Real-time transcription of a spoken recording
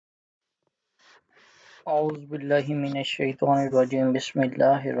أعوذ بالله من الشيطان الرجيم بسم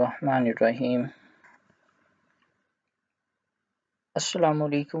الله الرحمن الرحيم Assalamu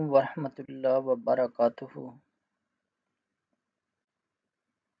alaikum warahmatullahi wabarakatuh.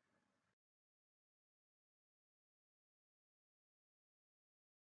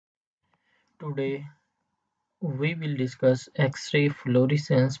 Today we will discuss X-ray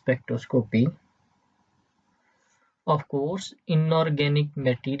fluorescence spectroscopy, of course Inorganic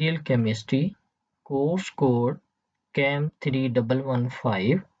Material Chemistry, course code CAM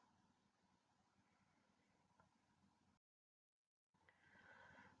 3115.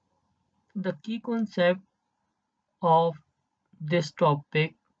 The key concept of this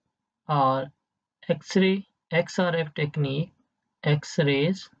topic are X-ray, XRF technique,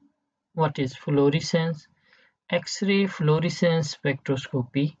 X-rays, what is fluorescence, X-ray fluorescence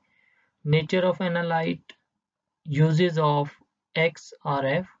spectroscopy, nature of analyte, uses of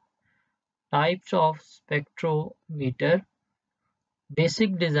XRF, types of spectrometer,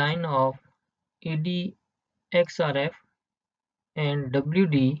 basic design of ED-XRF and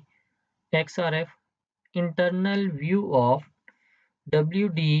WD-XRF, internal view of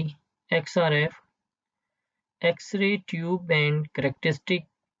WD-XRF, X-ray tube and characteristic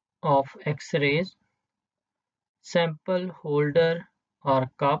of X-rays, sample holder or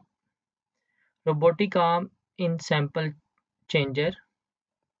cup, robotic arm in sample changer,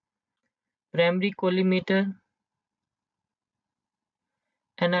 primary collimator,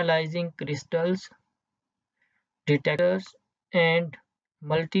 analyzing crystals, detectors, and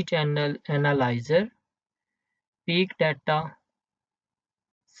multi-channel analyzer, peak data,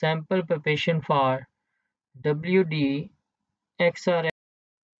 sample preparation for WD, XRF,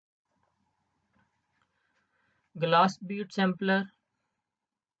 glass bead sampler,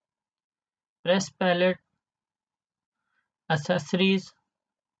 press palette, accessories,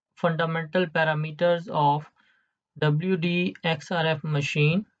 fundamental parameters of WD XRF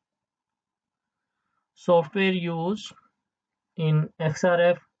machine, software used in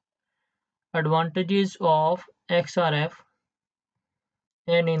XRF, advantages of XRF,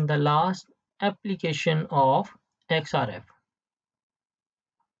 and in the last, application of XRF.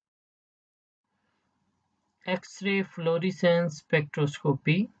 X-ray fluorescence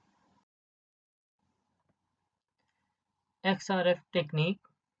spectroscopy, XRF technique.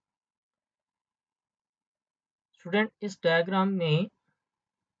 Student इस diagram में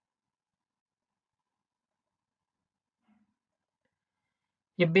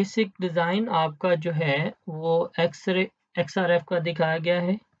ये basic design आपका जो है वो XRF का दिखाया गया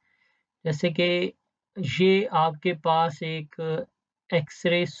है। जैसे कि ये आपके पास एक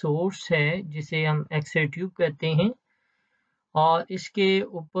एक्सरे सोर्स है जिसे हम एक्सरे ट्यूब कहते हैं, और इसके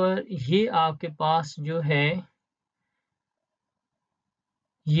ऊपर ये आपके पास जो है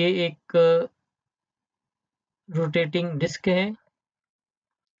ये एक रोटेटिंग डिस्क है।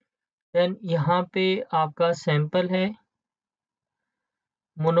 देन यहाँ पे आपका सैंपल है,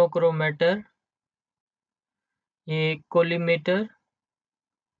 मोनोक्रोमेटर, ये कोलिमेटर,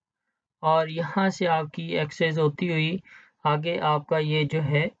 और यहाँ से आपकी एक्सेस होती हुई आगे आपका ये जो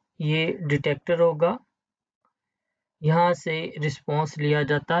है ये डिटेक्टर होगा, यहाँ से रिस्पांस लिया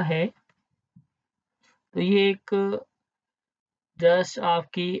जाता है। तो ये एक जस्ट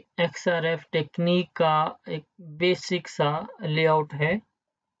आपकी XRF टेक्निक का एक बेसिक सा लेआउट है।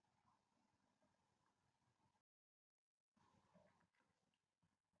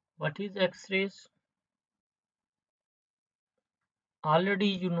 What is X-rays? Already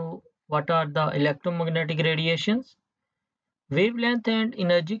you know what are the electromagnetic radiations. Wavelength and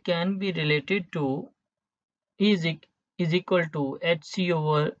energy can be related to is equal to hc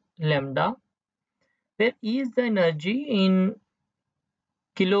over lambda, where E is the energy in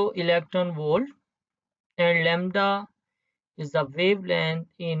kilo electron volt and lambda is the wavelength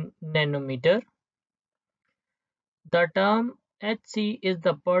in nanometer. The term hc is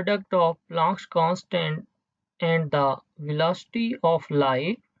the product of Planck's constant and the velocity of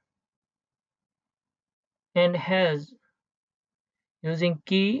light, and has, using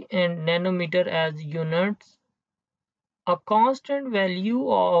key and nanometer as units, a constant value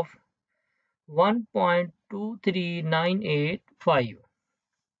of 1.23985.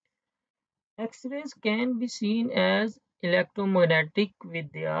 X-rays can be seen as electromagnetic with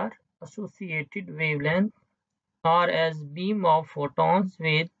their associated wavelength, or as beam of photons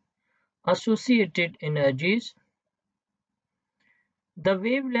with associated energies. The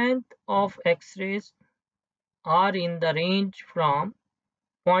wavelength of X-rays are in the range from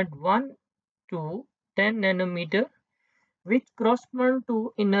 0.1 to 10 nanometer, which correspond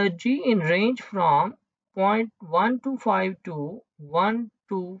to energy in range from 0.125 to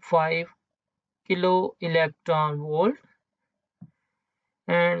 125 kilo electron volt,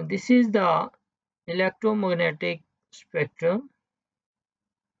 and this is the electromagnetic spectrum.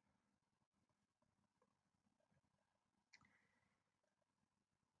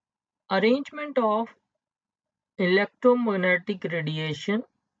 Arrangement of electromagnetic radiation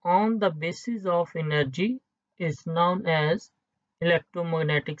on the basis of energy is known as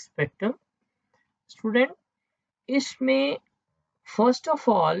electromagnetic spectrum. Student, इसमें first of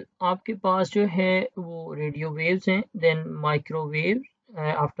all आपके पास जो है वो radio waves हैं, then microwave,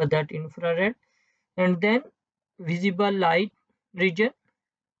 after that infrared, and then visible light reason,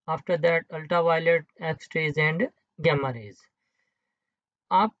 after that ultraviolet, x raise and gamma rays.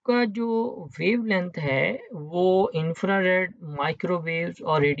 आपका जो wave length है वो इंफ्रारेड, माइक्रोवेव्स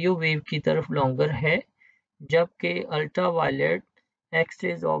और रेडियो वेव की तरफ लॉन्गर है, जबकि अल्ट्रावायलेट, एक्स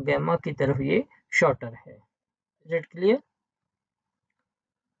रेज और गामा की तरफ ये शॉर्टर है। Is it clear?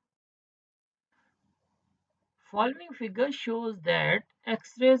 Following figure shows that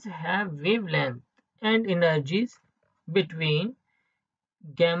X-rays have wavelength and energies between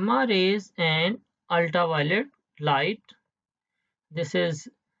gamma rays and ultraviolet light. This is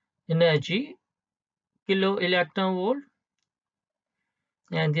energy, kilo electron volt,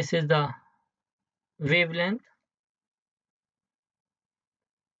 and this is the wavelength.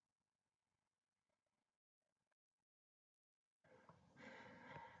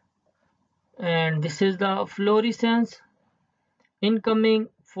 And this is the fluorescence. Incoming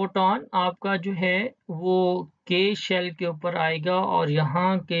photon आपका जो है वो के shell के ऊपर आएगा और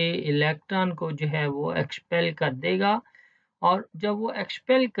यहाँ के इलेक्ट्रॉन को जो है वो एक्सपेल कर देगा, और जब वो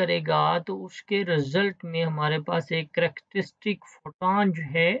एक्सपेल करेगा तो उसके रिजल्ट में हमारे पास एक करेक्टरिस्टिक फोटोन जो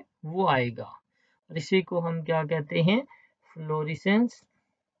है वो आएगा, और इसी को हम क्या कहते हैं? Florescence.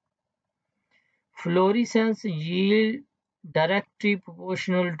 Florescence yield directly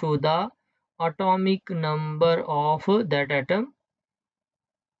proportional to the atomic number of that atom.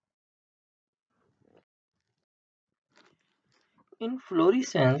 In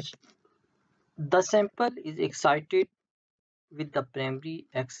fluorescence, the sample is excited with the primary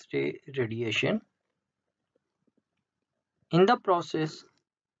X-ray radiation. In the process,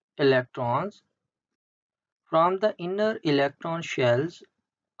 electrons from the inner electron shells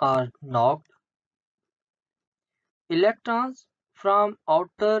are knocked. Electrons from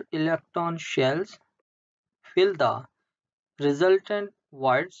outer electron shells fill the resultant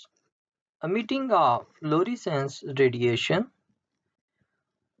voids, emitting a fluorescence radiation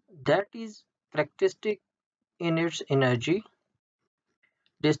that is characteristic in its energy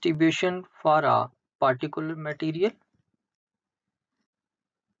distribution for a particular material.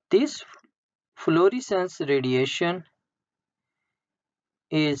 This fluorescence radiation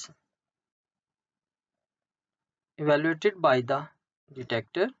is evaluated by the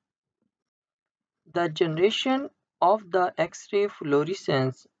detector. The generation of the X-ray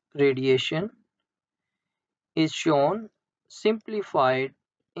fluorescence radiation is shown simplified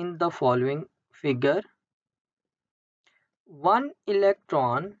in the following figure. One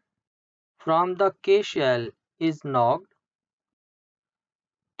electron from the K shell is knocked.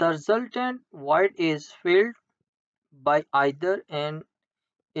 The resultant void is filled by either an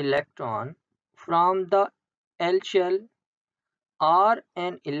electron from the L shell or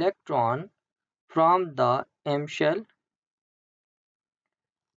an electron from the M shell.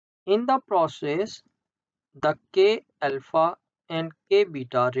 In the process, the K alpha and K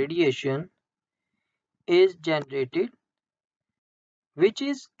beta radiation is generated, which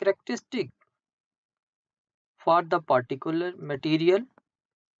is characteristic for the particular material.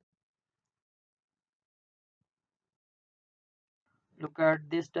 Look at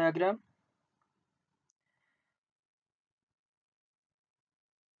this diagram.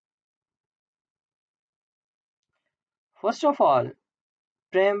 First of all,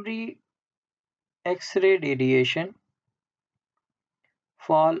 primary X-ray radiation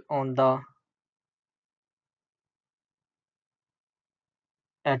fall on the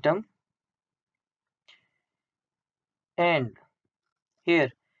atom, and here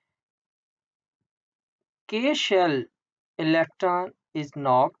K shell electron is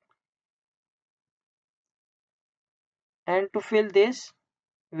knocked, and to fill this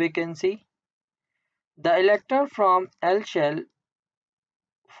vacancy, the electron from L shell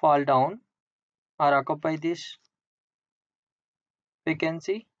fall down or occupy this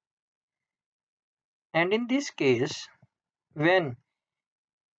vacancy, and in this case, when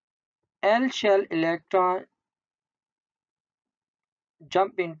L shell electron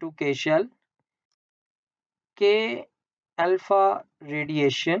jump into K shell, K alpha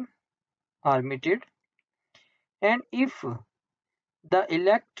radiation are emitted, and if the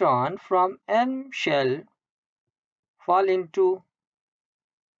electron from M shell fall into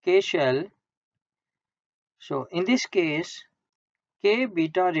K shell. So in this case, K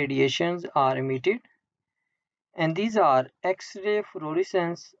beta radiations are emitted, and these are X-ray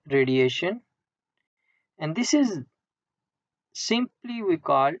fluorescence radiation, and this is simply we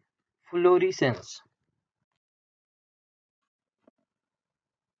call fluorescence.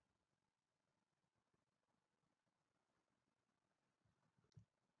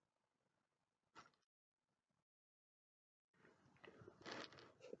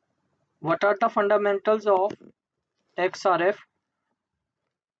 What are the fundamentals of XRF?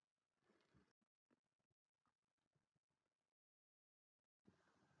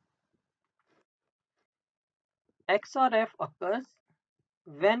 XRF occurs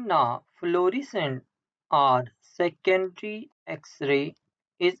when a fluorescent or secondary X-ray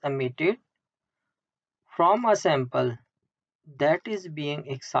is emitted from a sample that is being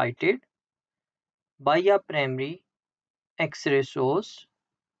excited by a primary X-ray source,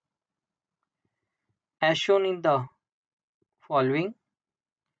 as shown in the following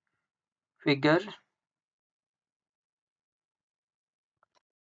figure.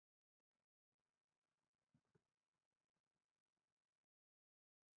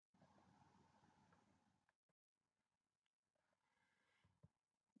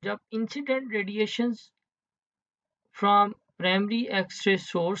 जब incident radiations from primary X-ray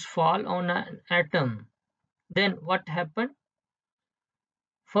source fall on an atom, then what happened?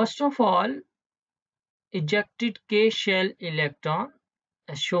 First of all, ejected K shell electron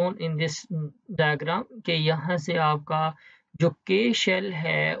as shown in this diagram कि यहाँ से आपका जो K shell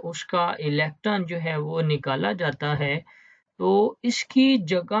है उसका electron जो है वो निकाला जाता है, तो इसकी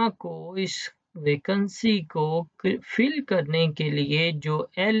जगह को इस वैकेंसी को फिल करने के लिए जो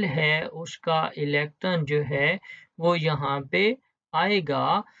L है उसका इलेक्ट्रॉन जो है वो यहाँ पे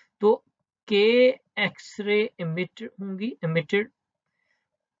आएगा, तो K एक्सरे इमिटेड।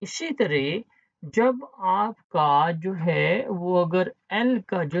 इसी तरह जब आपका जो है वो अगर L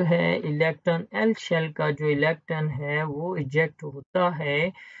का जो है इलेक्ट्रॉन, L शेल का जो इलेक्ट्रॉन है वो इजेक्ट होता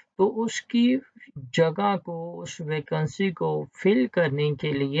है, तो उसकी जगह को उस वैकेंसी को फिल करने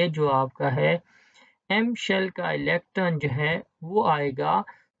के लिए जो आपका है M शेल का इलेक्ट्रॉन जो है वो आएगा,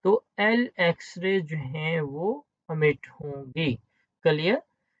 तो L एक्सरे जो है वो एमिट होंगी। क्लियर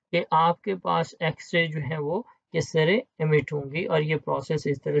कि आपके पास एक्सरे जो है वो किस तरह एमिट होंगी, और ये प्रोसेस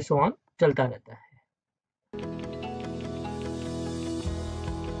इस तरह से ऑन चलता रहता है।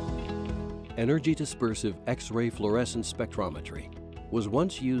 Energy dispersive X-ray fluorescence spectrometry was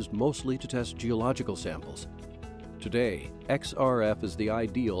once used mostly to test geological samples. Today, XRF is the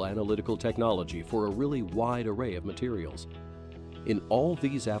ideal analytical technology for a really wide array of materials. In all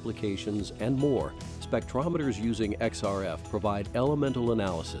these applications and more, spectrometers using XRF provide elemental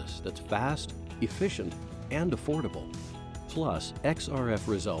analysis that's fast, efficient, and affordable. Plus, XRF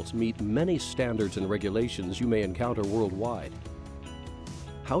results meet many standards and regulations you may encounter worldwide.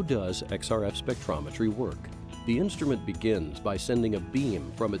 How does XRF spectrometry work? The instrument begins by sending a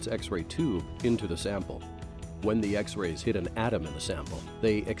beam from its X-ray tube into the sample. When the X-rays hit an atom in the sample,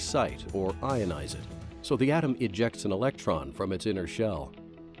 they excite or ionize it, so the atom ejects an electron from its inner shell.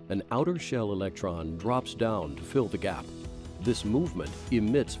 An outer shell electron drops down to fill the gap. This movement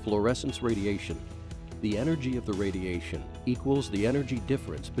emits fluorescence radiation. The energy of the radiation equals the energy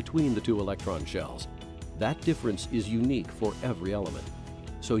difference between the two electron shells. That difference is unique for every element,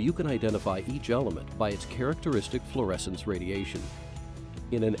 so you can identify each element by its characteristic fluorescence radiation.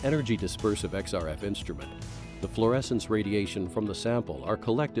 In an energy dispersive XRF instrument, the fluorescence radiation from the sample are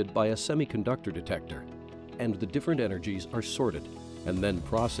collected by a semiconductor detector, and the different energies are sorted and then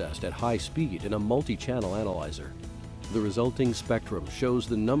processed at high speed in a multi-channel analyzer. The resulting spectrum shows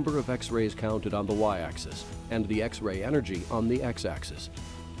the number of X-rays counted on the y-axis and the X-ray energy on the x-axis.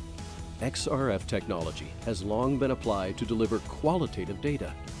 XRF technology has long been applied to deliver qualitative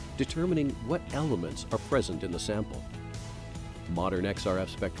data, determining what elements are present in the sample. Modern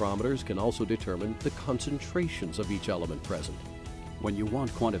XRF spectrometers can also determine the concentrations of each element present. When you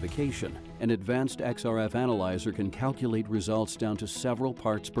want quantification, an advanced XRF analyzer can calculate results down to several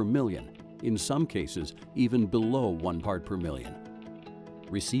parts per million, in some cases even below 1 part per million.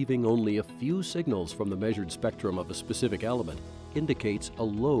 Receiving only a few signals from the measured spectrum of a specific element indicates a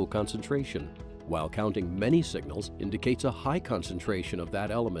low concentration, while counting many signals indicates a high concentration of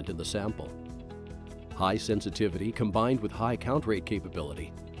that element in the sample. High sensitivity combined with high count rate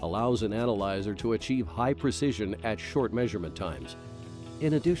capability allows an analyzer to achieve high precision at short measurement times.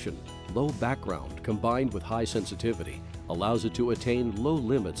 In addition, low background combined with high sensitivity allows it to attain low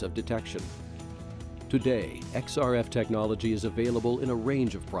limits of detection. Today, XRF technology is available in a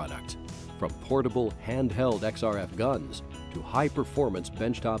range of products, from portable handheld XRF guns to high-performance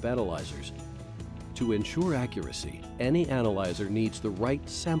benchtop analyzers. To ensure accuracy, any analyzer needs the right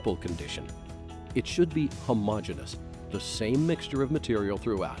sample condition. It should be homogeneous, the same mixture of material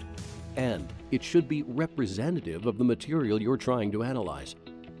throughout, and it should be representative of the material you're trying to analyze.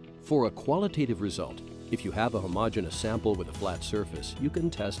 For a qualitative result, if you have a homogeneous sample with a flat surface, you can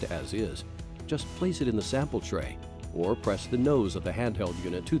test as is. Just place it in the sample tray or press the nose of the handheld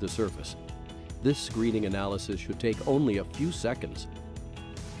unit to the surface. This screening analysis should take only a few seconds.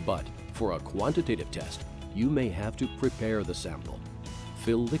 But for a quantitative test, you may have to prepare the sample,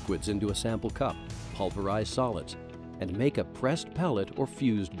 fill liquids into a sample cup, pulverize solids, and make a pressed pellet or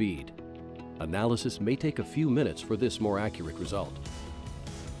fused bead. Analysis may take a few minutes for this more accurate result.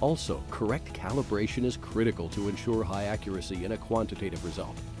 Also, correct calibration is critical to ensure high accuracy in a quantitative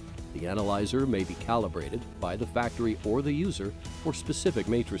result. The analyzer may be calibrated by the factory or the user for specific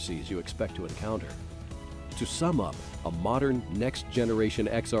matrices you expect to encounter. To sum up, a modern next-generation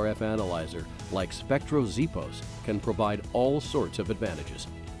XRF analyzer like SpectroZipos can provide all sorts of advantages.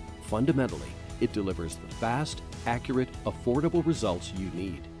 Fundamentally, it delivers the fast, accurate, affordable results you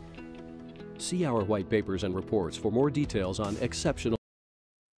need. See our white papers and reports for more details on exceptional.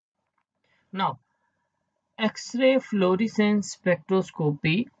 Now, X-ray fluorescence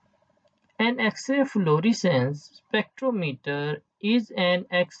spectroscopy. An X-ray fluorescence spectrometer is an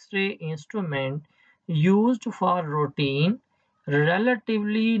X-ray instrument used for routine,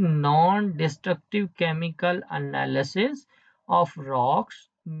 relatively non-destructive chemical analysis of rocks,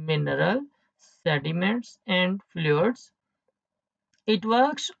 minerals, sediments, and fluids. It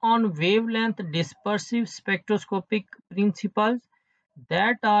works on wavelength dispersive spectroscopic principles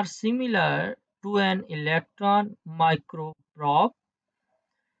that are similar to an electron microprobe.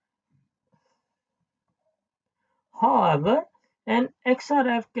 However, an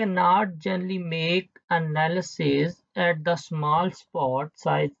XRF cannot generally make analysis at the small spot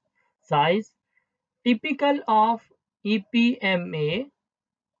size typical of EPMA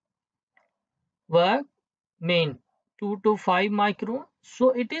work, mean 2 to 5 micron. So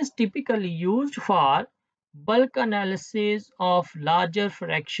it is typically used for bulk analysis of larger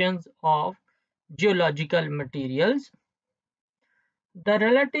fractions of geological materials. The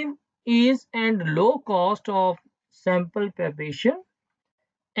relative ease and low cost of sample preparation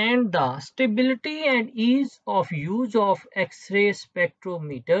and the stability and ease of use of X-ray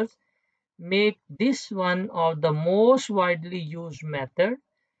spectrometers make this one of the most widely used methods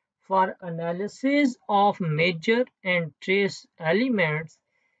for analysis of major and trace elements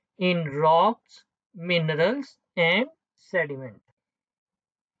in rocks, minerals, and sediment.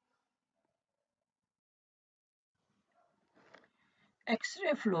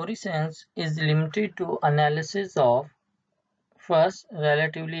 X-ray fluorescence is limited to analysis of first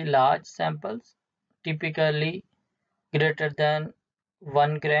relatively large samples, typically greater than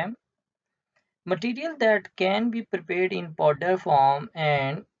 1 gram, material that can be prepared in powder form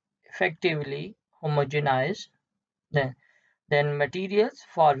and effectively homogenized, then materials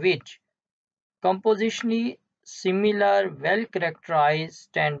for which compositionally similar well-characterized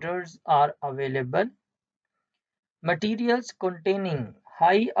standards are available, materials containing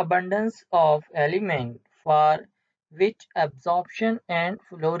high abundance of element for which absorption and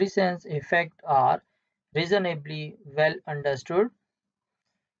fluorescence effect are reasonably well understood.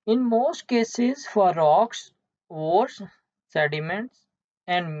 In most cases for rocks, ores, sediments,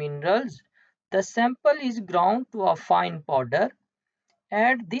 and minerals, the sample is ground to a fine powder.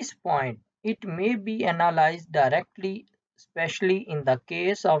 At this point, it may be analyzed directly, especially in the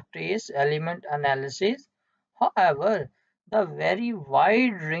case of trace element analysis. However, the very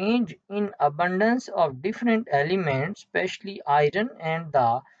wide range in abundance of different elements, especially iron, and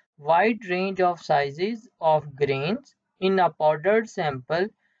the wide range of sizes of grains in a powdered sample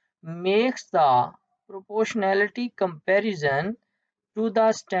makes the proportionality comparison to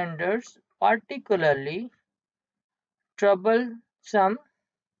the standards particularly troublesome.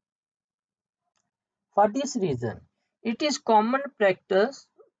 For this reason, it is common practice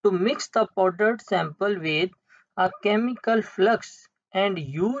to mix the powdered sample with a chemical flux and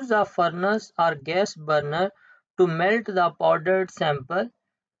use a furnace or gas burner to melt the powdered sample.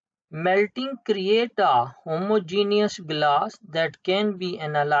 Melting creates a homogeneous glass that can be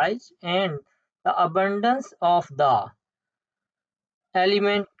analyzed and the abundance of the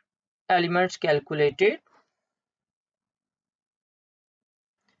element, elements calculated.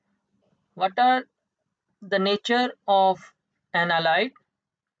 What are the nature of analyte?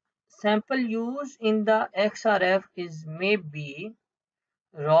 Sample used in the XRF is may be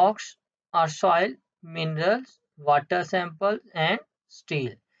rocks or soil, minerals, water samples, and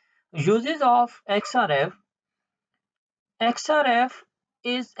steel. Uses of XRF. XRF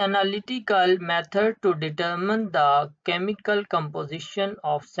is analytical method to determine the chemical composition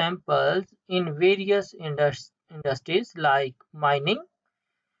of samples in various industries like mining,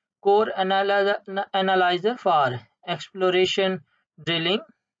 core analyzer for exploration drilling,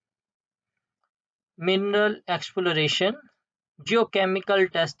 mineral exploration,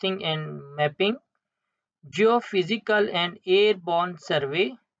 geochemical testing and mapping, geophysical and airborne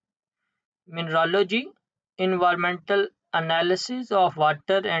survey, mineralogy, environmental analysis of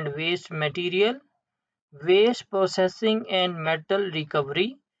water and waste material, waste processing and metal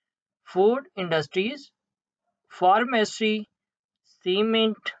recovery, food industries, pharmacy,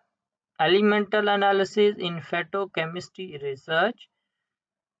 cement, elemental analysis in phytochemistry research,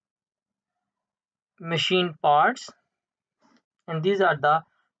 machine parts, and these are the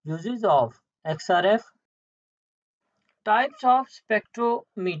uses of XRF. Types of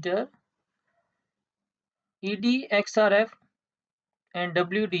spectrometer: ED-XRF and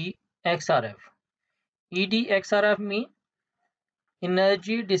WD-XRF. ED-XRF means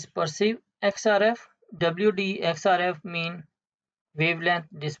energy dispersive XRF. WD-XRF means wavelength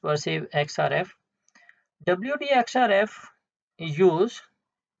dispersive XRF. WD-XRF is used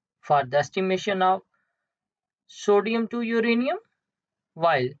for the estimation of sodium to uranium,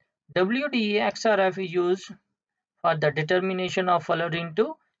 while WD-XRF is used for the determination of fluorine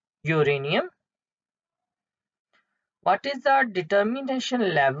to uranium. What is the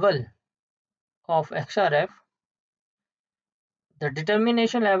determination level of XRF? The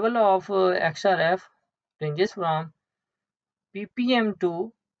determination level of XRF ranges from ppm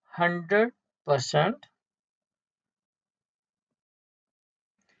to 100%.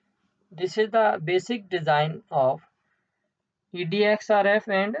 This is the basic design of EDXRF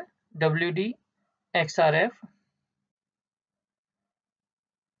and WDXRF.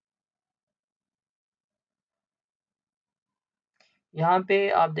 यहाँ पे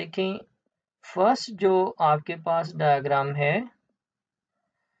आप देखें, first जो आपके पास diagram है,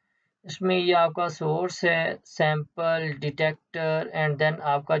 इसमें ये आपका सोर्स है, सैंपल, डिटेक्टर, एंड देन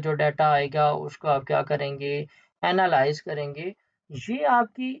आपका जो डाटा आएगा उसको आप क्या करेंगे, एनालाइज करेंगे। ये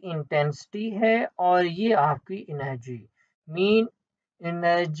आपकी इंटेंसिटी है और ये आपकी energy, mean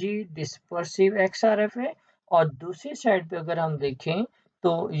energy dispersive XRF है। और दूसरी साइड पे अगर हम देखें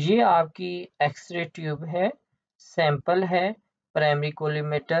तो ये आपकी एक्सरे ट्यूब है, सैंपल है, प्राइमरी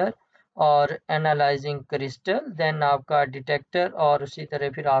कोलिमेटर और एनालाइजिंग क्रिस्टल, देन आपका डिटेक्टर, और उसी तरह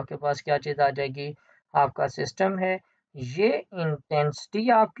फिर आपके पास क्या चीज़ आ जाएगी, आपका सिस्टम है। ये इंटेंसिटी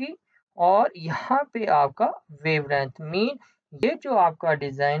आपकी, और यहाँ पे आपका वेवलेंथ, मीन ये जो आपका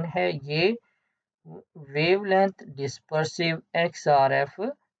डिज़ाइन है ये वेवलेंथ डिस्पर्सिव XRF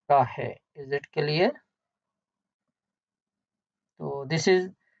का है। Is it clear? तो this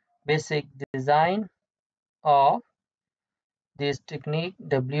is basic design of this technique,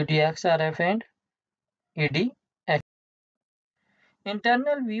 WDXRF and EDXRF.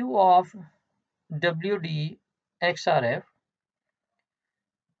 Internal view of WDXRF.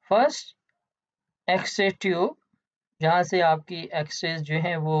 First, x ray tube, जहाँ से आपकी एक्सरेज जो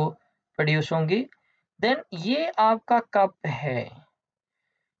हैं वो प्रोड्यूस होंगी। देन ये आपका कप है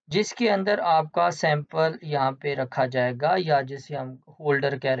जिसके अंदर आपका सैंपल यहाँ पे रखा जाएगा, या जिसे हम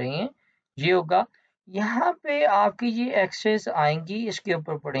होल्डर कह रहे हैं, ये होगा। यहाँ पे आपकी ये एक्सेस आएंगी, इसके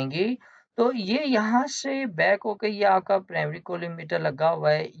ऊपर पड़ेंगी, तो ये यहाँ से बैक होकर ये आपका प्राइमरी कोलिमेटर लगा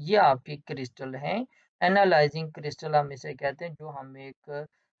हुआ है, ये आपकी क्रिस्टल हैं, एनालाइजिंग क्रिस्टल हम इसे कहते हैं, जो हम एक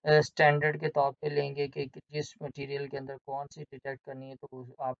स्टैंडर्ड के तौर पे लेंगे कि जिस मटेरियल के अंदर कौन सी डिटेक्ट करनी है,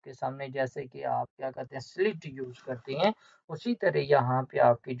 तो आपके सामने जैसे कि आप क्या करते हैं, स्लिट यूज करते हैं, उसी तरह यहाँ पे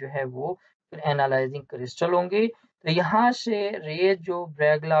आपकी जो है वो एनालाइजिंग क्रिस्टल होंगे। तो यहाँ से रे जो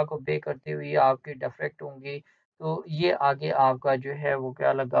ब्रैग लॉ को बे करती हुई आपकी डिफ्रैक्ट होंगी, तो ये आगे आपका जो है वो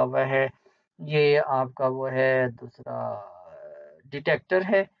क्या लगा हुआ है, ये आपका वो है दूसरा डिटेक्टर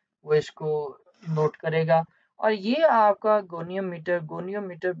है, वो इसको नोट करेगा। और ये आपका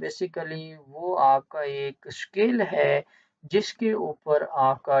गोनियोमीटर बेसिकली वो आपका एक स्केल है जिसके ऊपर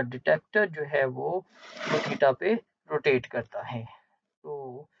आपका डिटेक्टर जो है वो थीटा पे रोटेट करता है।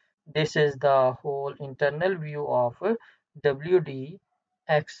 तो this is the whole internal view of WDXRF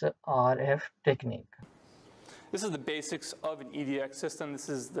technique. This is the basics of an EDX system. This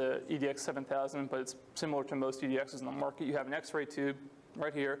is the EDX 7000, but it's similar to most EDXs in the market. You have an X-ray tube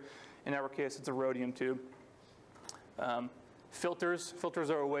right here. In our case, it's a rhodium tube. Filters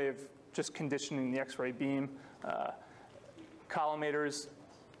are a way of just conditioning the X-ray beam. Collimators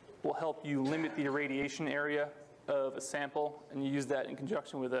will help you limit the irradiation area of a sample, and you use that in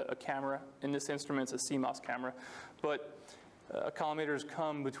conjunction with a camera. In this instrument, it's a CMOS camera. But collimators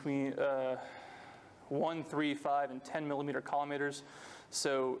come between 1, 3, 5, and 10 millimeter collimators.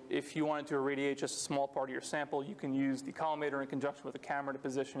 So if you wanted to irradiate just a small part of your sample, you can use the collimator in conjunction with the camera to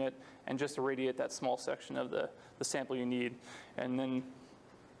position it and just irradiate that small section of the sample you need. And then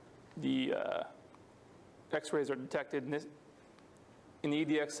the X-rays are detected. In the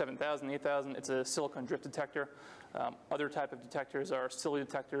EDX 7000, 8000, it's a silicone drift detector. Other type of detectors are SILI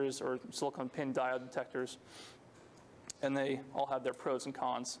detectors or silicone pin diode detectors. And they all have their pros and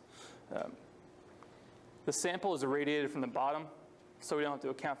cons. The sample is irradiated from the bottom, so we don't have to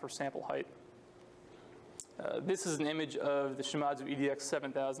account for sample height. This is an image of the Shimadzu EDX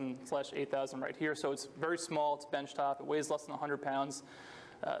 7000/8000 right here. So it's very small, it's benchtop, it weighs less than 100 pounds.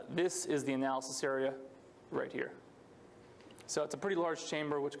 This is the analysis area right here. So it's a pretty large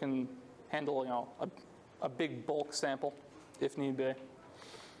chamber which can handle, a big bulk sample if need be.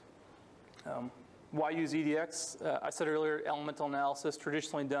 Why use EDX? I said earlier, elemental analysis,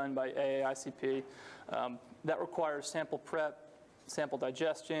 traditionally done by AAICP. That requires sample prep, sample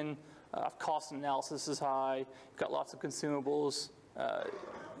digestion, cost analysis is high, you've got lots of consumables.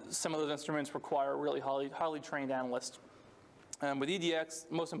 Some of those instruments require really highly trained analysts. With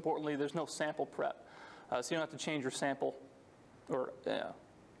EDX, most importantly, there's no sample prep. So you don't have to change your sample or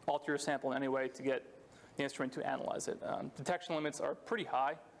alter your sample in any way to get the instrument to analyze it. Detection limits are pretty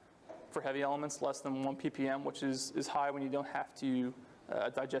high for heavy elements, less than 1 ppm, which is high when you don't have to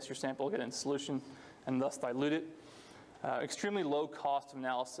digest your sample, get it in solution, and thus dilute it. Extremely low cost of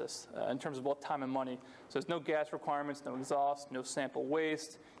analysis in terms of both time and money. So there's no gas requirements, no exhaust, no sample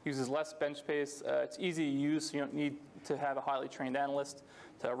waste, uses less bench space. It's easy to use, so you don't need to have a highly trained analyst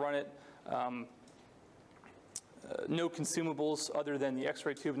to run it. No consumables other than the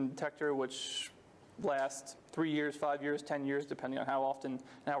X-ray tube and detector, which lasts 3 years, 5 years, 10 years, depending on how often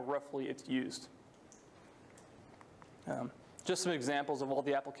and how roughly it's used. Just some examples of all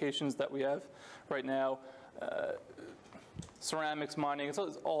the applications that we have right now. Ceramics, mining, it's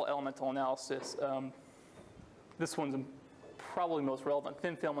all elemental analysis. This one's probably most relevant,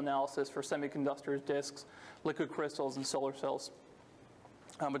 thin film analysis for semiconductors, disks, liquid crystals, and solar cells.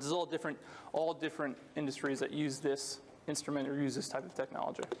 But there's all different industries that use this instrument or use this type of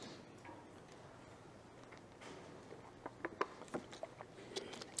technology.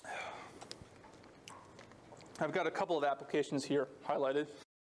 I've got a couple of applications here highlighted.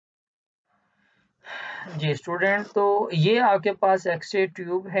 Ji student, तो ये आपके पास x ray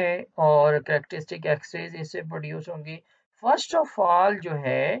tube है और characteristic X-rays इससे produce होंगी। First of all जो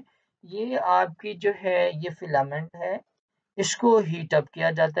है ये आपकी जो है ये फिलामेंट है, इसको हीट अप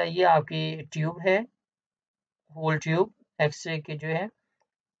किया जाता है। ये आपकी ट्यूब है, होल ट्यूब एक्सरे की जो है,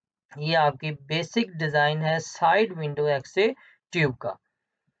 ये आपकी बेसिक डिजाइन है साइड विंडो एक्सरे ट्यूब का।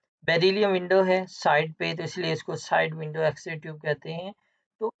 बेरिलियम विंडो है साइड पे, तो इसलिए इसको साइड विंडो एक्सरे ट्यूब कहते हैं।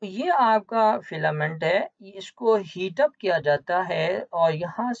 तो ये आपका फिलामेंट है, इसको हीट अप किया जाता है और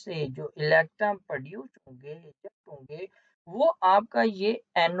यहाँ से जो इलेक्ट्रॉन प्रोड्यूस होंगे, इजेक्ट होंगे, वो आपका ये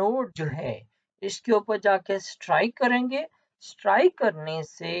एनोड जो है इसके ऊपर जाके स्ट्राइक करेंगे। स्ट्राइक करने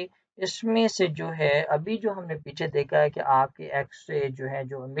से इसमें से जो है, अभी जो हमने पीछे देखा है कि आपकी एक्सरे जो है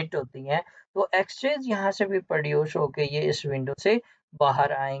जो एमिट होती हैं, तो एक्सरेज यहाँ से भी प्रोड्यूस होके ये इस विंडो से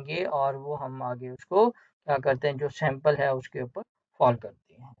बाहर आएंगे और वो हम आगे उसको क्या करते हैं, जो सैंपल है उसके ऊपर फॉल करते हैं।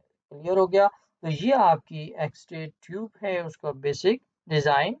 क्लियर हो गया? तो ये आपकी एक्सरे ट्यूब है, उसका बेसिक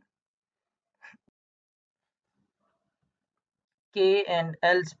डिजाइन। के एंड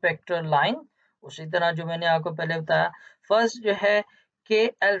एल स्पेक्ट्रल लाइन, उसी तरह जो मैंने आपको पहले बताया। फर्स्ट जो है के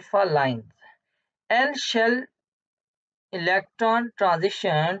alpha line, L shell electron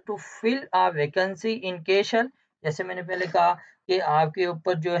transition to fill a vacancy इन के शेल। जैसे मैंने पहले कहा कि आपके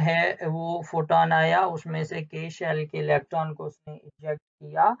ऊपर जो है वो फोटोन आया, उसमें से के शेल के इलेक्ट्रॉन को उसने इजेक्ट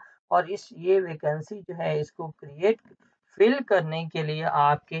किया और इस ये वैकेंसी जो है इसको क्रिएट फिल करने के लिए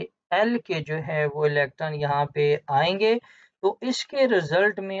आपके एल के जो है वो इलेक्ट्रॉन यहाँ पे आएंगे। तो इसके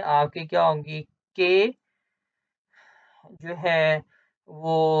रिजल्ट में आपके क्या होंगी, के जो है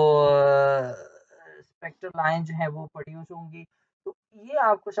वो स्पेक्ट्रल लाइन जो है वो प्रोड्यूस होंगी। तो ये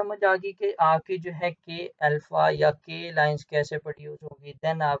आपको समझ आ गई कि आपकी जो है के अल्फा या के लाइंस कैसे प्रोड्यूस होंगी।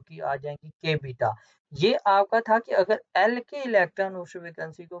 देन आपकी आ जाएंगी के बीटा। ये आपका था कि अगर एल के इलेक्ट्रॉन उस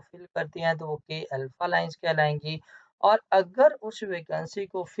वैकेंसी को फिल करते हैं तो वो के अल्फा लाइंस कहलाएंगी, और अगर उस वैकेंसी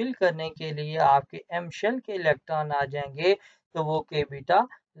को फिल करने के लिए आपके एम शेल के इलेक्ट्रॉन आ जाएंगे तो वो के बीटा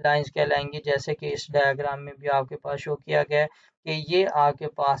लाइंस कहलाएंगी। जैसे कि इस डायग्राम में भी आपके पास शो किया गया है कि ये आपके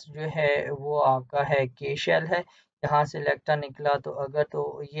पास जो है वो आपका है के शेल है, यहाँ से इलेक्ट्रॉन निकला, तो अगर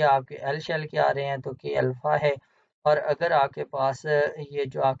तो ये आपके एल शेल के आ रहे हैं तो के अल्फा है, और अगर आपके पास ये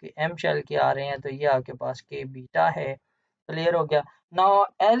जो आपके एम शेल के आ रहे हैं तो ये आपके पास के बीटा है। क्लियर हो गया। Now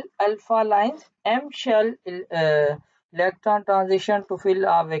L alpha lines M shell electron transition to fill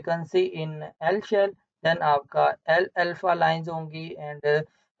a vacancy in L shell, then आपका एल अल्फा लाइंस होंगी एंड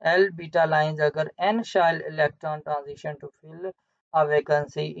एल बीटा लाइंस अगर N shell electron transition to fill a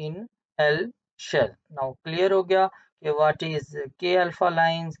vacancy in L shell. Now clear हो गया कि what is K alpha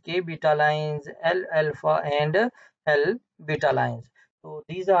lines, K beta lines, L alpha and L beta lines. So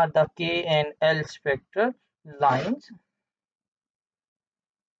these are the K and L spectral lines.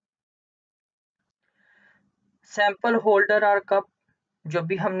 Sample holder और cup जो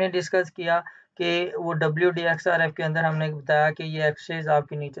भी हमने discuss किया कि वो WDXRF के अंदर हमने बताया कि ये एक्सेस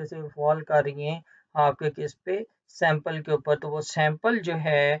आपके नीचे से फॉल कर रही हैं आपके किस पे, सैंपल के ऊपर। तो वो सैंपल जो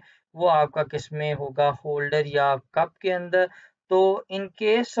है वो आपका किस में होगा, होल्डर या कप के अंदर। तो इन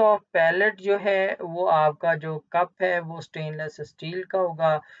केस ऑफ पैलेट जो है वो आपका जो कप है वो स्टेनलेस स्टील का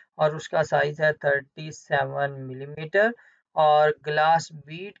होगा और उसका साइज है 37 मिलीमीटर। और ग्लास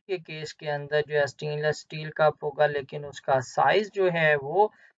बीड के केस के अंदर जो है स्टेनलेस स्टील कप होगा लेकिन उसका साइज जो है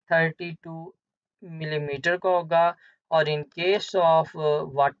वो 32 मिलीमीटर का होगा। और in case of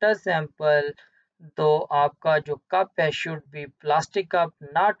water sample तो आपका जो कप है should be plastic cup,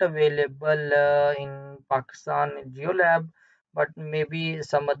 not available in Pakistan Jio lab but maybe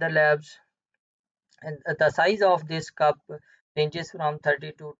some other labs. And the size of this cup ranges from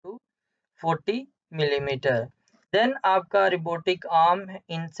 32 to 40 millimetre. Then आपका रिबोटिक arm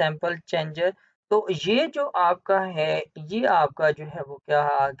इन sample changer. तो ये जो आपका है ये आपका जो है वो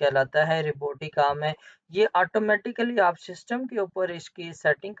क्या कहलाता है, रिबोटिक आर्म है। ये ऑटोमेटिकली आप सिस्टम के ऊपर इसकी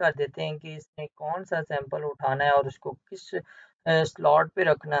सेटिंग कर देते हैं कि इसने कौन सा सैंपल उठाना है और उसको किस स्लॉट पे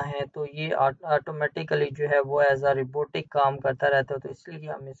रखना है। तो ये ऑटोमेटिकली जो है वो एज अ रिबोटिक काम करता रहता है। तो इसलिए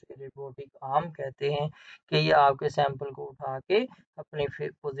हम इसे रिबोटिक आर्म कहते हैं कि ये आपके सैंपल को उठा के अपनी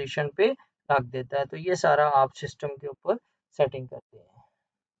पोजीशन पे रख देता है। तो ये सारा आप सिस्टम के ऊपर सेटिंग करते हैं।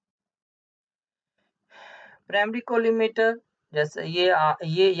 प्राइमरी कोलिमेटर जैसे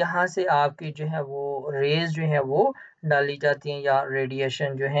ये यहाँ से आपकी जो है वो रेज जो है वो डाली जाती हैं या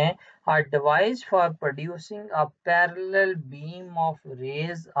रेडिएशन जो है are device for producing a parallel beam of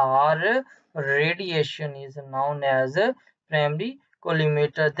raise और radiation is known as primary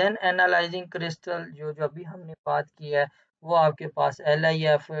collimator. Then analysing crystal जो अभी हमने बात की है वो आपके पास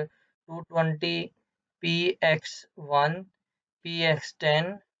LIF 220 PX1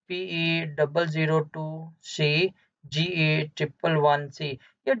 PX10 PE002C GE111C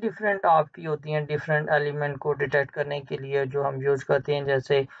ये डिफरेंट आपकी होती हैं डिफरेंट एलिमेंट को डिटेक्ट करने के लिए जो हम यूज करते हैं।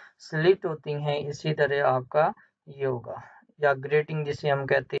 जैसे स्लिट होती हैं इसी तरह आपका ये होगा या ग्रेटिंग जिसे हम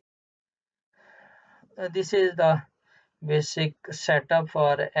कहते हैं। This is the basic setup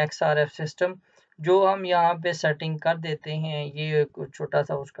for XRF system जो हम यहाँ पे सेटिंग कर देते हैं। ये कुछ छोटा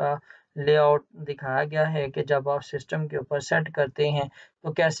सा उसका लेआउट दिखाया गया है कि जब आप सिस्टम के ऊपर सेट करते हैं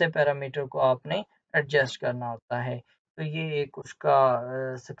तो कैसे पैरामीटर को आपने एडजस्ट करना होता है। तो ये एक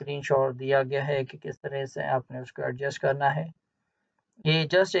उसका स्क्रीनशॉट दिया गया है कि किस तरह से आपने उसको एडजस्ट करना है। ये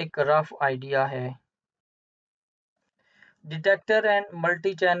जस्ट एक रफ आइडिया है। Detector and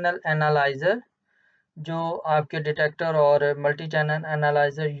multi channel analyser जो आपके डिटेक्टर और मल्टी चैनल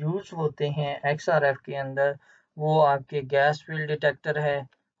एनालाइजर यूज होते हैं XRF के अंदर वो आपके गैस फील्ड डिटेक्टर है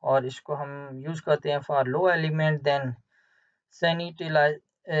और इसको हम यूज करते हैं for low element. Then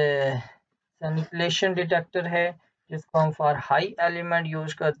sanitation detector है जिसको हम फॉर हाई एलिमेंट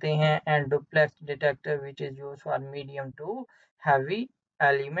यूज करते हैं and duplex detector which is use for medium to heavy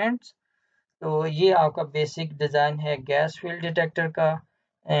elements. तो ये आपका बेसिक डिज़ाइन है गैस फील्ड डिटेक्टर का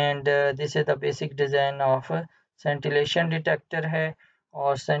and this is the basic design of scintillation detector है।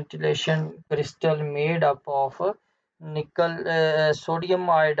 और scintillation crystal made up of निकल सोडियम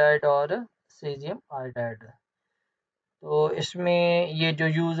आयोडाइड और caesium iodide. तो इसमें ये जो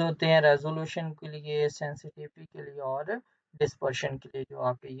यूज़ होते हैं रेजोल्यूशन के लिए, सेंसिटिविटी के लिए और डिस्पर्शन के लिए जो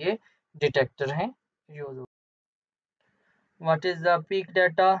आपके ये डिटेक्टर हैं use. What is the peak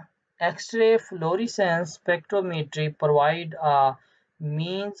data? X-ray fluorescence spectrometry provide a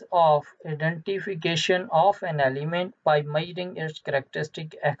means of identification of an element by measuring its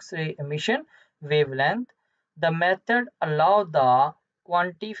characteristic X-ray emission wavelength. The method allows the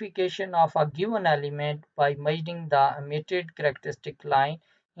quantification of a given element by measuring the emitted characteristic line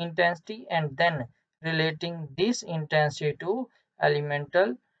intensity and then relating this intensity to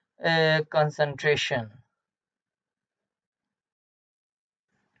elemental concentration.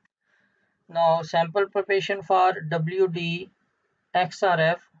 Now sample preparation for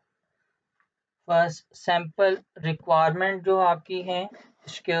WD-XRF first sample requirement जो आपकी है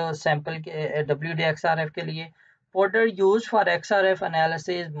इसके sample के WD-XRF के लिए Powder used for XRF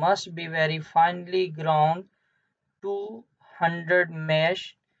analysis must be very finely ground 200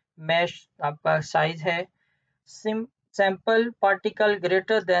 mesh आपका size है. Sample particle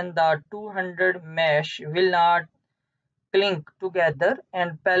greater than the 200 mesh will not clink together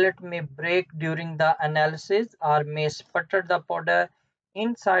and pellet may break during the analysis or may sputter the powder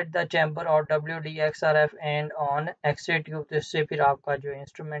inside the chamber or WDXRF and on X-ray tube. तो इससे फिर आपका जो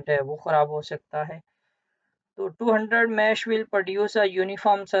instrument है वो खराब हो सकता है. तो 200 mesh will produce a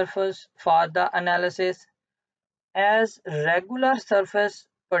uniform surface for the analysis as regular surface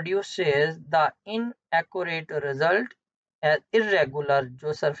produces the inaccurate result. irregular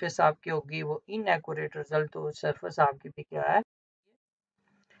जो surface आपकी होगी वो inaccurate result, तो surface आपकी भी क्या है.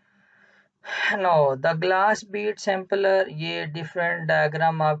 Know the glass Beed sampler, ये डिफरेंट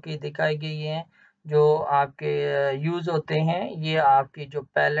डायग्राम आपकी दिखाई गई है जो आपके यूज होते हैं. ये आपकी जो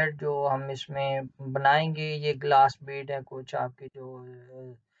पैलेट जो हम इसमें बनाएंगे ये ग्लास बीड है. कुछ आपकी जो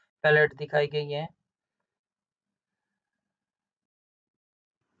पैलेट दिखाई गई है.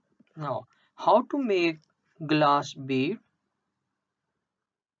 Now how to make glass Beed.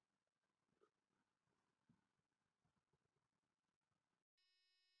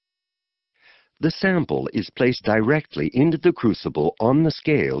 The sample is placed directly into the crucible on the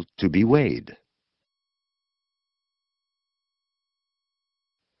scale to be weighed.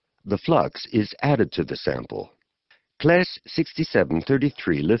 The flux is added to the sample. Class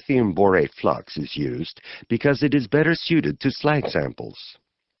 6733 lithium borate flux is used because it is better suited to slag samples.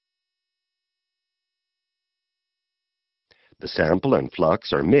 The sample and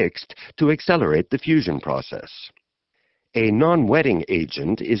flux are mixed to accelerate the fusion process. A non-wetting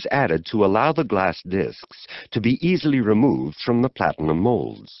agent is added to allow the glass discs to be easily removed from the platinum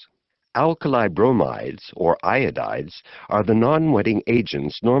molds. Alkali bromides, or iodides, are the non-wetting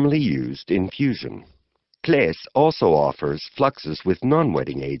agents normally used in fusion. Claes also offers fluxes with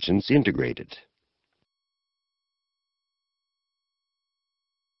non-wetting agents integrated.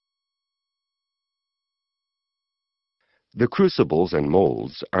 The crucibles and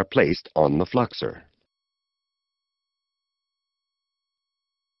molds are placed on the fluxer.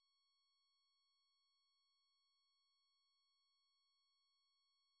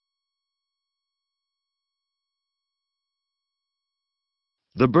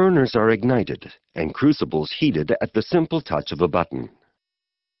 The burners are ignited and crucibles heated at the simple touch of a button.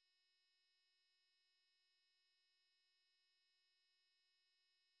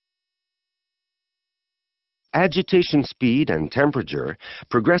 Agitation speed and temperature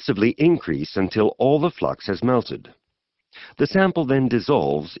progressively increase until all the flux has melted. The sample then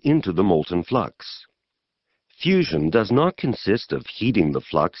dissolves into the molten flux. Fusion does not consist of heating the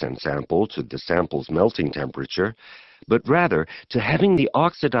flux and sample to the sample's melting temperature, but rather to having the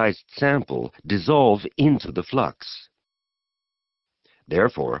oxidized sample dissolve into the flux.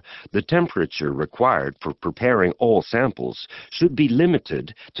 Therefore, the temperature required for preparing all samples should be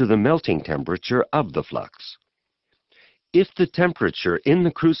limited to the melting temperature of the flux. If the temperature in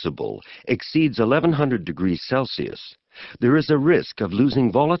the crucible exceeds 1100 degrees Celsius, there is a risk of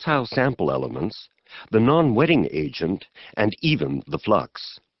losing volatile sample elements, the non-wetting agent, and even the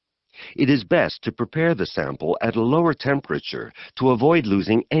flux. It is best to prepare the sample at a lower temperature to avoid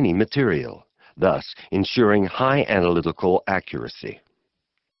losing any material, thus ensuring high analytical accuracy.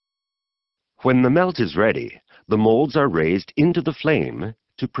 When the melt is ready, the molds are raised into the flame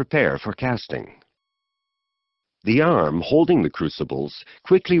to prepare for casting. The arm holding the crucibles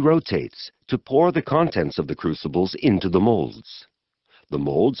quickly rotates to pour the contents of the crucibles into the molds. The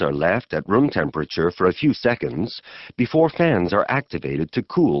molds are left at room temperature for a few seconds before fans are activated to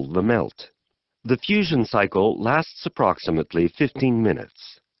cool the melt. The fusion cycle lasts approximately 15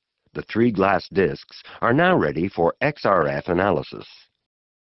 minutes. The 3 glass discs are now ready for XRF analysis.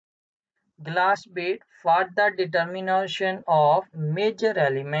 Glass bead for the determination of major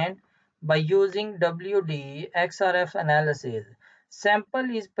element by using WD XRF analysis. Sample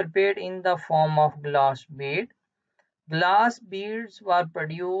is prepared in the form of glass bead. Glass beads were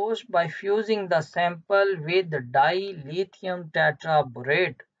produced by fusing the sample with dilithium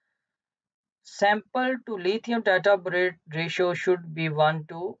tetraborate. Sample to lithium tetraborate ratio should be 1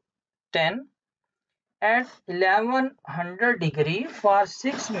 to 10 at 1100 degree for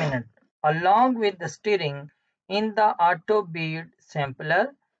 6 minutes, along with the stirring in the auto bead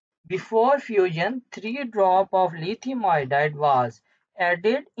sampler. Before fusion, 3 drops of lithium iodide was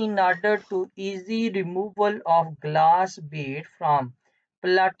added in order to easy removal of glass bead from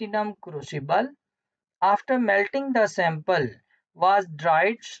platinum crucible. After melting, the sample was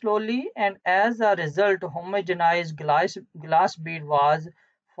dried slowly and as a result homogenized glass bead was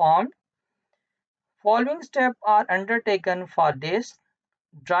formed. Following steps are undertaken for this.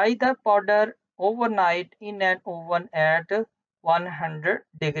 Dry the powder overnight in an oven at 100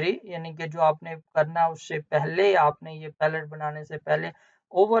 degree, यानी कि जो आपने करना उससे पहले, आपने ये palette बनाने से पहले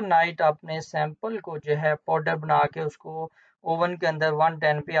ओवरनाइट आपने सैंपल को जो है पाउडर बना के उसको ओवन के अंदर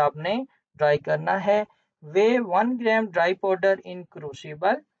 110 पे आपने ड्राई करना है। वे 1 ग्राम dry powder in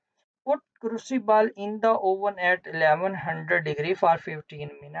crucible, put crucible in the oven at 1100 degree for 15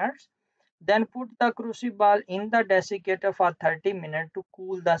 minutes. Then put the crucible in the desiccator for 30 minutes to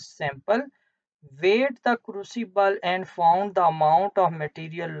cool the sample. Weighed the crucible and found the amount of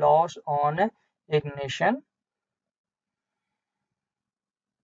material loss on ignition,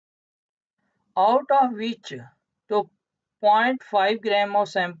 out of which to 0.5 gram of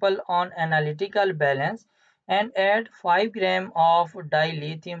sample on analytical balance and add 5 gram of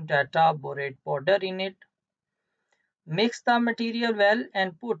dilithium tetraborate powder in it. Mix the material well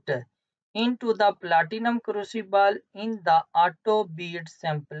and put into the platinum crucible in the auto bead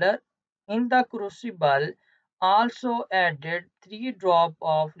sampler. In the crucible, also added 3 drops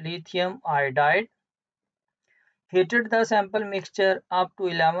of lithium iodide. Heated the sample mixture up to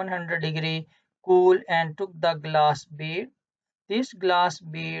 1100 degree, cool, and took the glass bead. This glass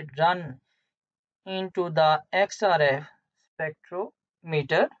bead run into the XRF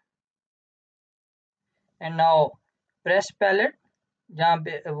spectrometer. And now press palette, जहाँ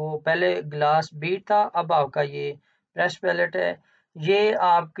पे वो पहले glass bead था, अब आपका ये press palette है। ये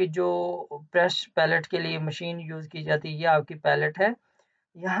आपकी जो प्रेस पैलेट के लिए मशीन यूज़ की जाती है, ये आपकी पैलेट है।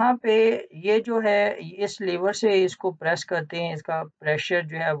 यहाँ पे ये जो है इस लीवर से इसको प्रेस करते हैं, इसका प्रेशर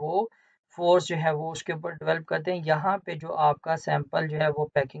जो है वो फोर्स जो है वो उसके ऊपर डेवलप करते हैं। यहाँ पे जो आपका सैंपल जो है वो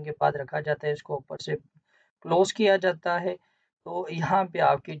पैकिंग के बाद रखा जाता है, इसको ऊपर से क्लोज किया जाता है। तो यहाँ पे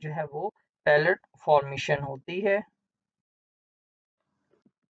आपकी जो है वो पैलेट फॉर्मेशन होती है।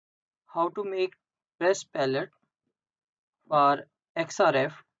 How to make press pallet for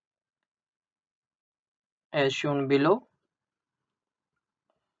XRF as shown below.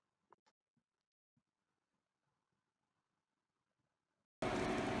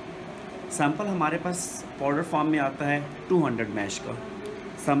 Sample हमारे पास पाउडर फॉर्म में आता है 200 मैश का।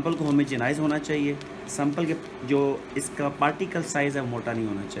 सैंपल को होमोजेनाइज होना चाहिए। सैंपल के जो इसका पार्टिकल साइज़ है मोटा नहीं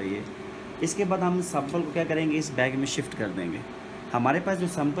होना चाहिए। इसके बाद हम सैंपल को क्या करेंगे, इस बैग में शिफ्ट कर देंगे। हमारे पास जो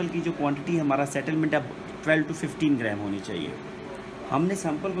सैंपल की जो क्वांटिटी है, हमारा सेटलमेंट है 12 to 15 ग्राम होनी चाहिए। हमने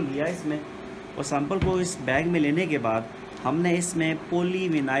सैंपल को लिया इसमें, और सैंपल को इस बैग में लेने के बाद हमने इसमें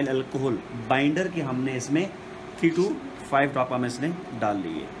पॉलीविनाइल अल्कोहल बाइंडर के हमने इसमें 3 to 5 ड्रॉप हम इसमें डाल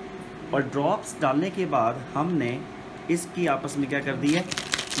लिए, और ड्रॉप्स डालने के बाद हमने इसकी आपस में क्या कर दी है,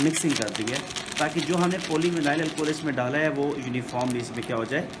 मिक्सिंग कर दी है, ताकि जो हमने पॉलीविनाइल अल्कोहल इसमें डाला है वो यूनिफॉर्मली इसमें क्या हो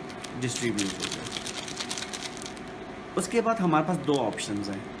जाए, डिस्ट्रीब्यूट हो जाए। उसके बाद हमारे पास दो ऑप्शंस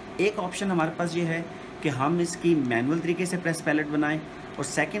हैं। एक ऑप्शन हमारे पास ये है कि हम इसकी मैनुअल तरीके से प्रेस पैलेट बनाएं, और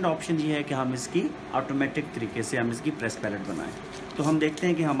सेकंड ऑप्शन ये है कि हम इसकी ऑटोमेटिक तरीके से हम इसकी प्रेस पैलेट बनाएं। तो हम देखते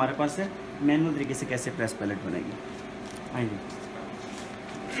हैं कि हमारे पास मैनुअल तरीके से कैसे प्रेस पैलेट बनेगी। आइए,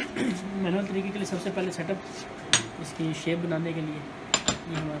 मैनुअल तरीके के लिए सबसे पहले सेटअप इसकी शेप बनाने के लिए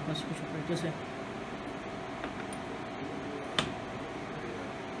ये हमारे पास कुछ ऑपरेटर्स है।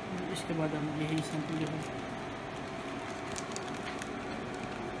 इसके बाद हम यही सैंपल जो है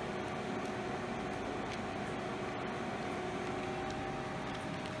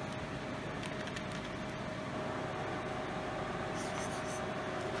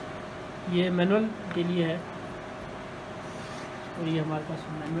ये मैनुअल के लिए है, और ये हमारे पास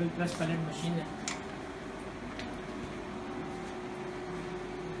मैनुअल प्रेस पैलेट मशीन है।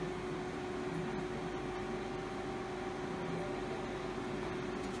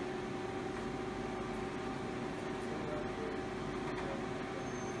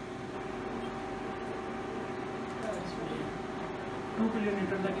 इसमें 2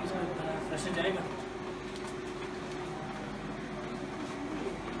 किलोमीटर तक इसमें प्रेशर जाएगा।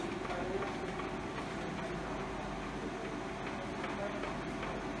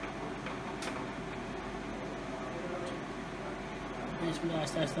 इसमें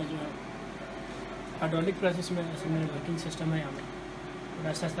आहिस्ता आहिस्ता जो है हाइड्रोलिक प्रेस इसमें वर्किंग सिस्टम है, यहाँ पे और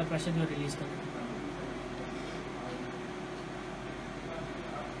आहिस्ता आहिस्ता प्रेशर जो रिलीज़ करना है।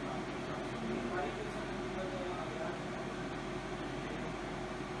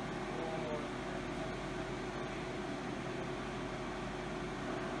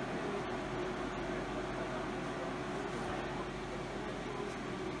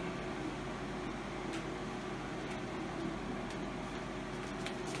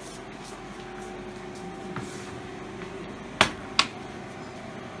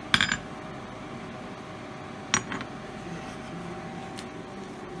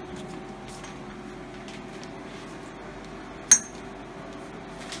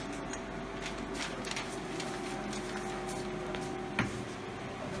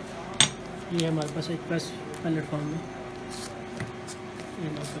 ये हमारे पास एक प्रेस पैलेट फॉर्म में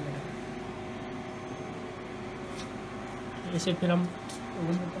इसे फिर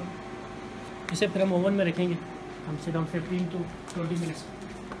हम ओवन में रखेंगे कम से कम 15 to 20 मिनट्स।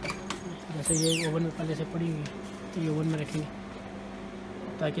 जैसे ये ओवन में पहले से पड़ी हुई है तो ये ओवन में रखेंगे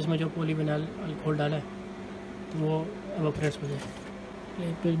ताकि इसमें जो पॉलीविनाइल अल्कोहल डाला है तो वो एवोपरेट हो जाए, ये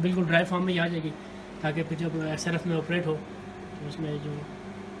बिल्कुल ड्राई फॉर्म में ही आ जाएगी, ताकि फिर जब SRF में ऑपरेट हो तो उसमें जो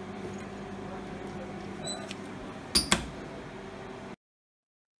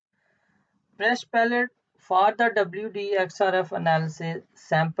press pellet. For the WD-XRF analysis,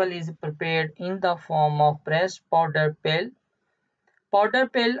 sample is prepared in the form of pressed powder pill. Powder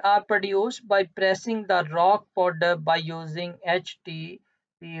pill are produced by pressing the rock powder by using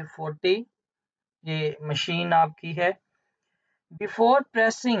HTP40. ये मशीन आपकी है। Before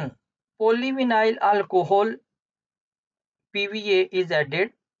pressing, polyvinyl alcohol PVA is added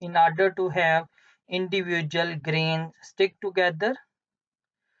in order to have individual grains stick together.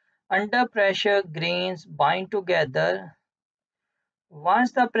 Under pressure, grains bind together.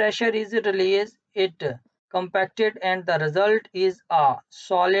 Once the pressure is released, it compacted and the result is a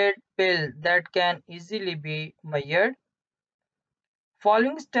solid pill that can easily be measured.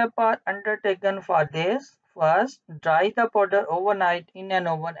 Following steps are undertaken for this. First, dry the powder overnight in an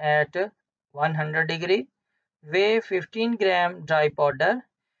oven at 100 degrees. Weigh 15 gram dry powder.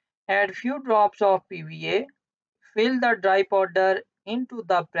 Add few drops of PVA. Fill the dry powder into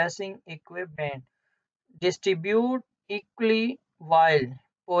the pressing equipment. Distribute equally while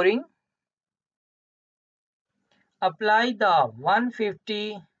pouring. Apply the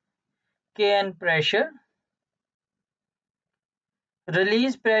 150 kN pressure.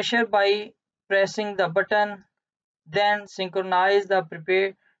 Release pressure by pressing the button. Then synchronize the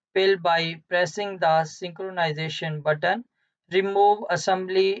prepared pill by pressing the synchronization button. Remove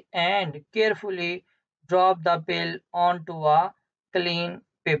assembly and carefully drop the pill onto a clean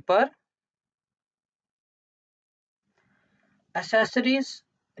paper. Accessories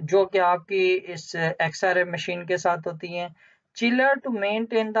जो कि आपकी इस XRF machine के साथ होती हैं। Chiller to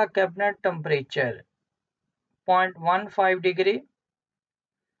maintain the cabinet temperature 0.15 degree.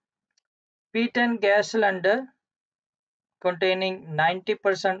 P10 gas cylinder containing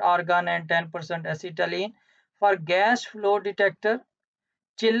 90% argon and 10% acetylene for gas flow detector.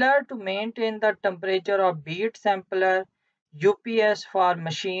 Chiller to maintain the temperature of bead sampler. UPS for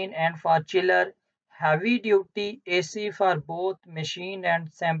machine and for chiller. Heavy duty AC for both machine and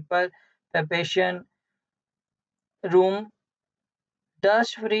sample preparation room.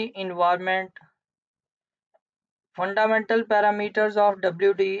 Dust free environment. Fundamental parameters of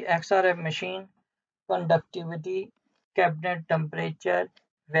WD-XRF machine: conductivity, cabinet temperature,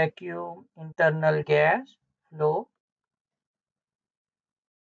 vacuum, internal gas flow.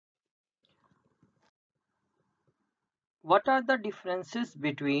 What are the differences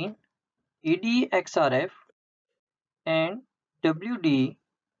between ED-XRF and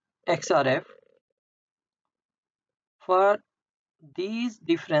WD-XRF? For these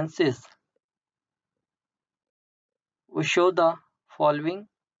differences, we show the following.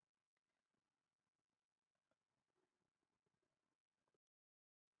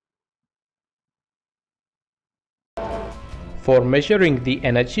 For measuring the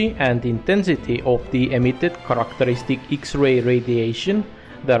energy and intensity of the emitted characteristic X-ray radiation,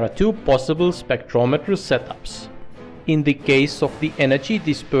 there are two possible spectrometer setups. In the case of the energy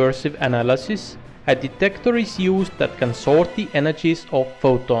dispersive analysis, a detector is used that can sort the energies of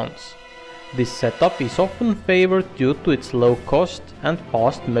photons. This setup is often favored due to its low cost and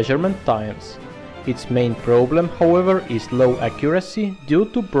fast measurement times. Its main problem, however, is low accuracy due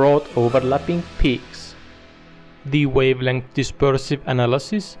to broad overlapping peaks. The wavelength dispersive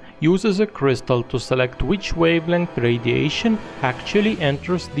analysis uses a crystal to select which wavelength radiation actually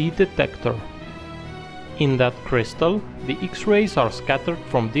enters the detector. In that crystal, the X-rays are scattered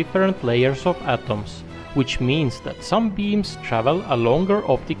from different layers of atoms, which means that some beams travel a longer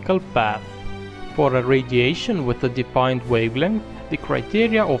optical path. For a radiation with a defined wavelength, the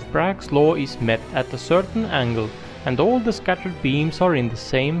criteria of Bragg's law is met at a certain angle, and all the scattered beams are in the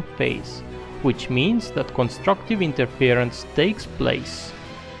same phase, which means that constructive interference takes place.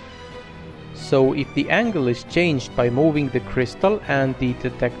 So if the angle is changed by moving the crystal and the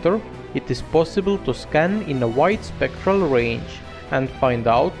detector, it is possible to scan in a wide spectral range and find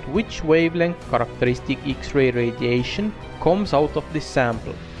out which wavelength characteristic X-ray radiation comes out of the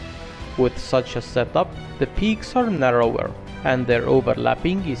sample. With such a setup, the peaks are narrower and their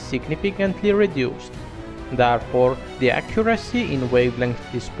overlapping is significantly reduced. Therefore, the accuracy in wavelength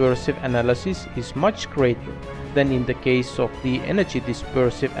dispersive analysis is much greater than in the case of the energy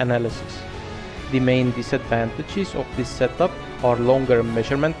dispersive analysis. The main disadvantages of this setup are longer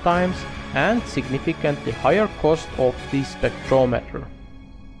measurement times and significantly higher cost of the spectrometer.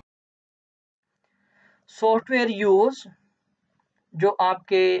 Software use जो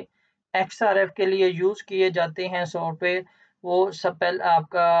आपके XRF के लिए use किए जाते हैं software, वो supple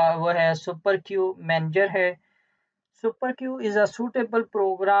आपका वो है सुपर क्यू मैनेजर है। Super Q is a suitable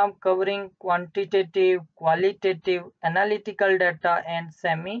program covering quantitative, qualitative, analytical data and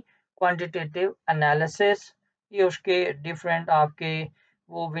semi-quantitative analysis। ये उसके डिफरेंट आपके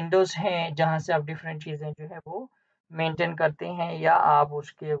वो विंडोज हैं जहां से आप डिफरेंट चीजें जो है वो मेंटेन करते हैं या आप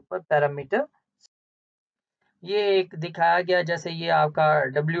उसके ऊपर पैरामीटर। ये एक दिखाया गया जैसे ये आपका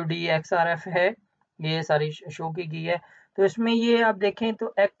WDXRF है, ये सारी शो की गई है। तो इसमें ये आप देखें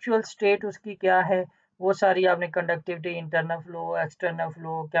तो एक्चुअल स्टेट उसकी क्या है, वो सारी आपने conductivity, internal flow, external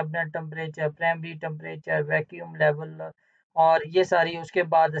flow, cabinet temperature, primary temperature, vacuum level, और ये सारी उसके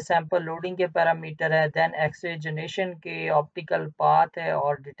बाद सैंपल लोडिंग के पैरामीटर है, देन एक्सरे जनरेशन के, ऑप्टिकल पाथ है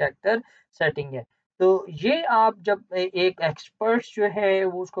और डिटेक्टर सेटिंग है। तो ये आप जब एक एक्सपर्ट जो है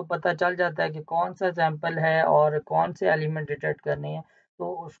वो उसको पता चल जाता है कि कौन सा सैंपल है और कौन से एलिमेंट डिटेक्ट करने हैं,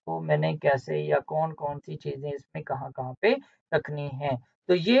 तो उसको मैंने कैसे या कौन कौन सी चीज़ें इसमें कहाँ कहाँ पे रखनी है,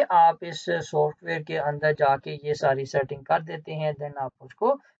 तो ये आप इस सॉफ्टवेयर के अंदर जाके ये सारी सेटिंग कर देते हैं, देन आप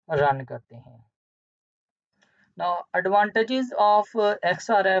उसको रन करते हैं। Now, advantages of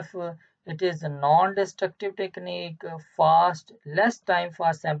XRF, it is a non-destructive technique, fast, less time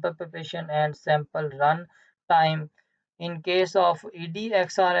for sample preparation and sample run time. In case of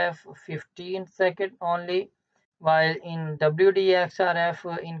EDXRF, 15 seconds only, while in WDXRF,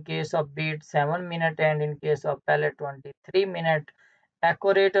 in case of bead 7 minutes and in case of pellet 23 minutes.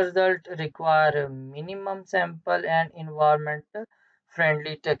 Accurate result require minimum sample and environment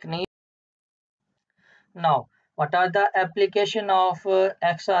friendly technique. Now, what are the application of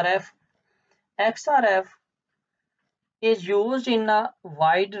XRF? XRF is used in a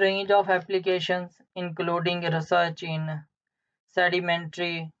wide range of applications, including research in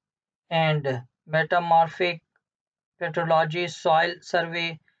sedimentary and metamorphic petrology, soil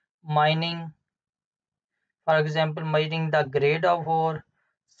survey, mining, for example, measuring the grade of ore,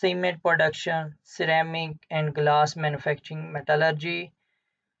 cement production, ceramic and glass manufacturing, metallurgy,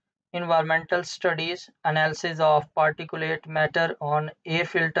 environmental studies, analysis of particulate matter on air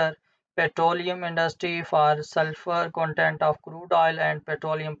filter, petroleum industry for sulfur content of crude oil and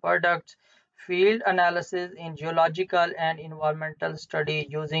petroleum products, field analysis in geological and environmental study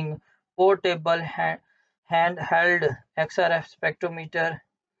using portable handheld XRF spectrometer.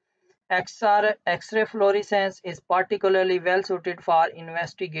 X-ray fluorescence is particularly well suited for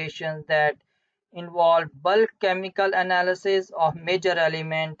investigations that involve bulk chemical analysis of major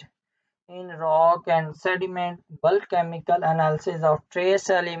element in rock and sediment, bulk chemical analysis of trace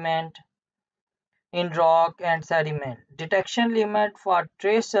element in rock and sediment. Detection limit for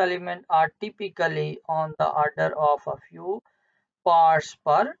trace element are typically on the order of a few parts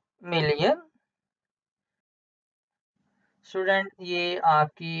per million. Student ये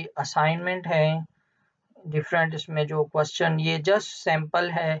आपकी assignment है, different इसमें जो question, ये just sample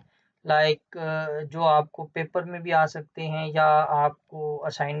है, like जो आपको paper में भी आ सकते हैं या आपको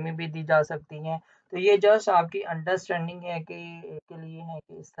असाइन में भी दी जा सकती हैं। तो ये जस्ट आपकी अंडरस्टैंडिंग है कि के लिए है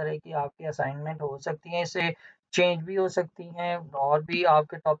कि इस तरह की आपकी असाइनमेंट हो सकती हैं, इससे चेंज भी हो सकती हैं और भी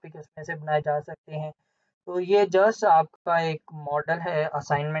आपके टॉपिक इसमें से बनाए जा सकते हैं। तो ये जस्ट आपका एक मॉडल है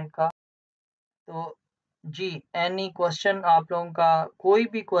असाइनमेंट का। तो जी, एनी क्वेश्चन आप लोगों का, कोई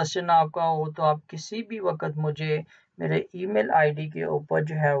भी क्वेश्चन आपका हो तो आप किसी भी वक्त मुझे मेरे ईमेल आईडी के ऊपर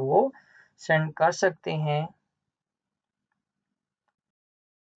जो है वो सेंड कर सकते हैं।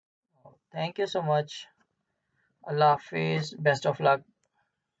 Thank you so much. अल्लाह हाफिज़, बेस्ट ऑफ लक।